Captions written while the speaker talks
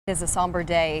It's a somber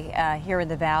day here in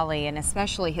the Valley, and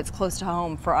especially hits close to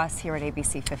home for us here at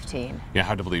ABC 15. Yeah,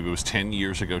 hard to believe it was 10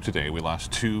 years ago today. We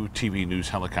lost two TV news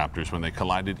helicopters when they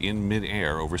collided in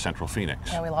midair over central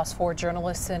Phoenix. Yeah, we lost 4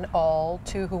 journalists in all,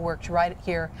 2 who worked right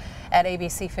here at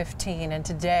ABC 15. And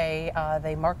today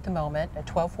they marked the moment at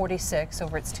 12:46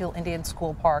 over at Steele Indian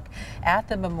School Park at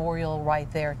the memorial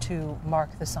right there to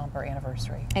mark the somber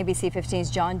anniversary. ABC 15's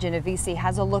John Genovese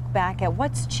has a look back at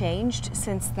what's changed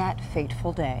since that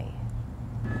fateful day.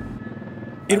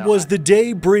 It was the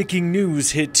day breaking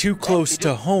news hit too close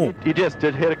to home. He just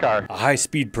did hit a car. A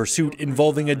high-speed pursuit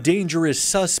involving a dangerous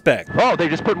suspect. Oh, they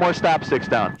just put more stop sticks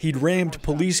down. He'd rammed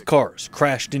police cars,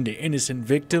 crashed into innocent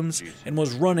victims, and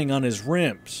was running on his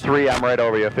rims. 3, I'm right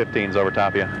over you. 15's over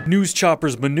top of you. News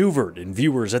choppers maneuvered and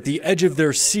viewers at the edge of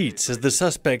their seats as the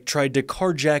suspect tried to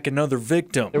carjack another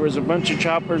victim. There was a bunch of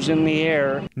choppers in the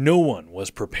air. No one was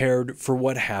prepared for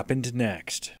what happened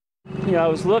next. You know, I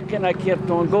was looking, I kept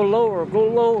going, go lower, go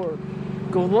lower,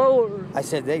 go lower. I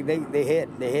said they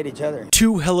hit each other.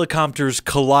 2 helicopters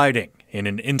colliding. In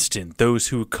an instant, those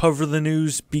who cover the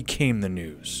news became the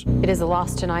news. It is a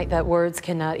loss tonight that words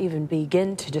cannot even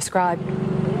begin to describe.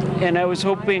 And I was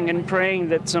hoping and praying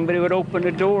that somebody would open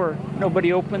the door.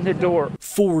 Nobody opened the door.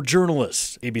 4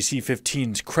 journalists, ABC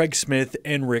 15's Craig Smith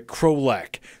and Rick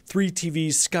Krolak, 3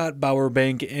 TV's Scott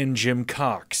Bowerbank and Jim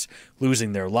Cox,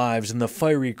 losing their lives in the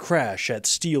fiery crash at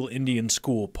Steele Indian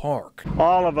School Park.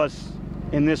 All of us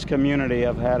in this community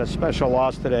have had a special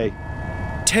loss today.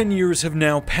 10 years have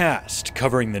now passed.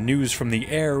 Covering the news from the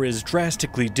air is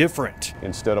drastically different.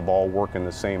 Instead of all working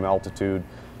the same altitude,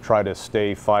 try to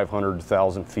stay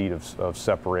 500,000 feet of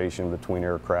separation between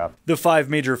aircraft. The 5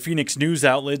 major Phoenix news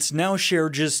outlets now share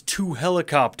just 2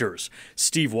 helicopters.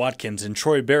 Steve Watkins and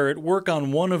Troy Barrett work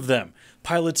on one of them.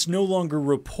 Pilots no longer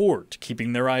report,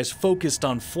 keeping their eyes focused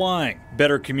on flying.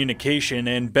 Better communication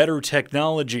and better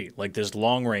technology, like this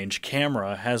long-range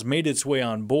camera, has made its way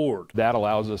on board. That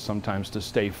allows us sometimes to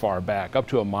stay far back, up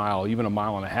to a mile, even a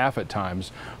mile and a half at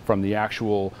times, from the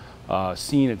actual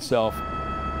scene itself.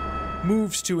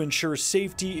 Moves to ensure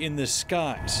safety in the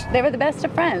skies. They were the best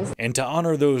of friends. And to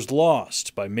honor those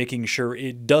lost by making sure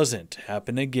it doesn't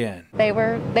happen again. They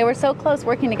were so close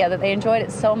working together. They enjoyed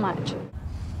it so much.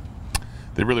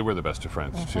 They really were the best of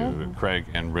friends, too. Craig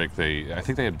and Rick, I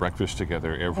think they had breakfast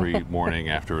together every morning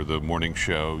after the morning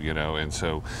show, you know, and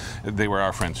so they were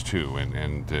our friends, too,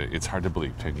 and it's hard to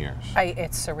believe, 10 years.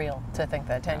 It's surreal to think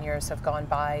that 10 years have gone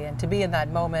by, and to be in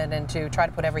that moment and to try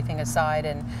to put everything aside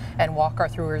and walk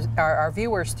our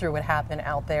viewers through what happened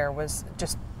out there was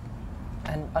just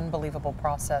an unbelievable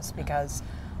process, because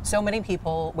so many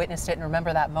people witnessed it and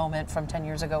remember that moment from 10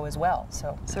 years ago as well.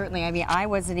 So certainly, I mean, I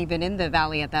wasn't even in the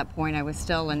Valley at that point. I was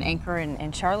still an anchor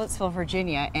in Charlottesville,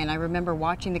 Virginia, and I remember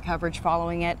watching the coverage,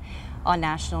 following it on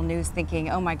national news,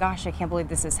 thinking, oh my gosh, I can't believe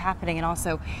this is happening. And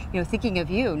also, you know, thinking of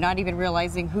you, not even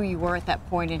realizing who you were at that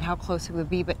point and how close it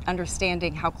would be, but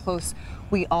understanding how close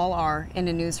we all are in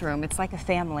a newsroom. It's like a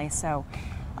family. So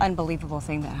unbelievable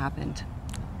thing that happened.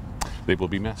 They will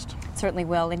be missed. Certainly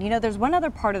will. And you know, there's one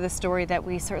other part of the story that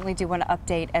we certainly do want to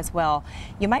update as well.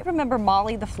 You might remember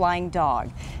Molly the flying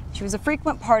dog. She was a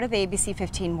frequent part of the ABC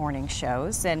 15 morning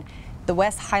shows, and the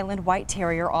West Highland White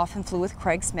Terrier often flew with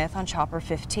Craig Smith on Chopper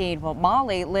 15. Well,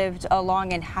 Molly lived a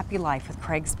long and happy life with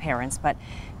Craig's parents, but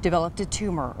developed a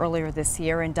tumor earlier this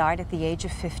year and died at the age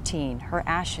of 15. Her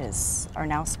ashes are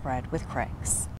now spread with Craig's.